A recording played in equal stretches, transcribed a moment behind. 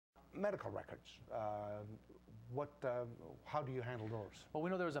medical records, how do you handle those? Well, we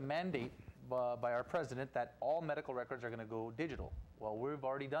know there was a mandate by our president that all medical records are going to go digital. Well, we've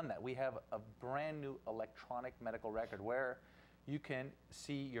already done that. We have a brand new electronic medical record where you can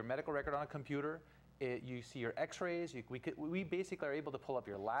see your medical record on a computer. You see your x-rays. We basically are able to pull up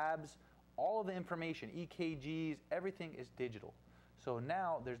your labs, all of the information, EKGs, everything is digital. So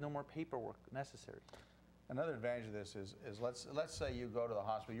now there's no more paperwork necessary. Another advantage of this is let's say you go to the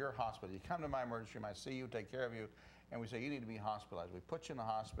hospital, your hospital, you come to my emergency room, I see you, take care of you, and we say you need to be hospitalized. We put you in the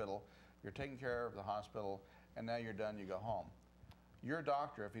hospital, you're taken care of the hospital, and now you're done, you go home. Your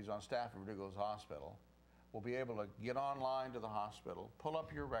doctor, if he's on staff at Verdugo's hospital, will be able to get online to the hospital, pull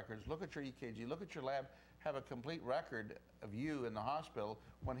up your records, look at your EKG, look at your lab, have a complete record of you in the hospital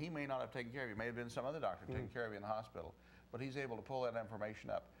when he may not have taken care of you. It may have been some other doctor taking care of you in the hospital, but he's able to pull that information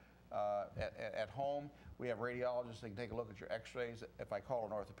up. At home, we have radiologists that can take a look at your x-rays. If I call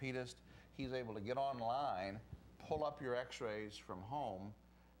an orthopedist, he's able to get online, pull up your x-rays from home,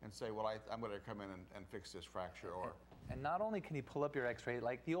 and say, well, I'm going to come in and fix this fracture. And not only can he pull up your x-ray,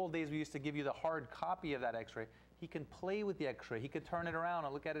 like the old days we used to give you the hard copy of that x-ray, he can play with the x-ray. He could turn it around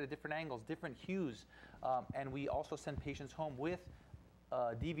and look at it at different angles, different hues. And we also send patients home with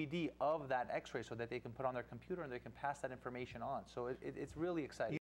a DVD of that x-ray so that they can put on their computer and they can pass that information on. So it's really exciting.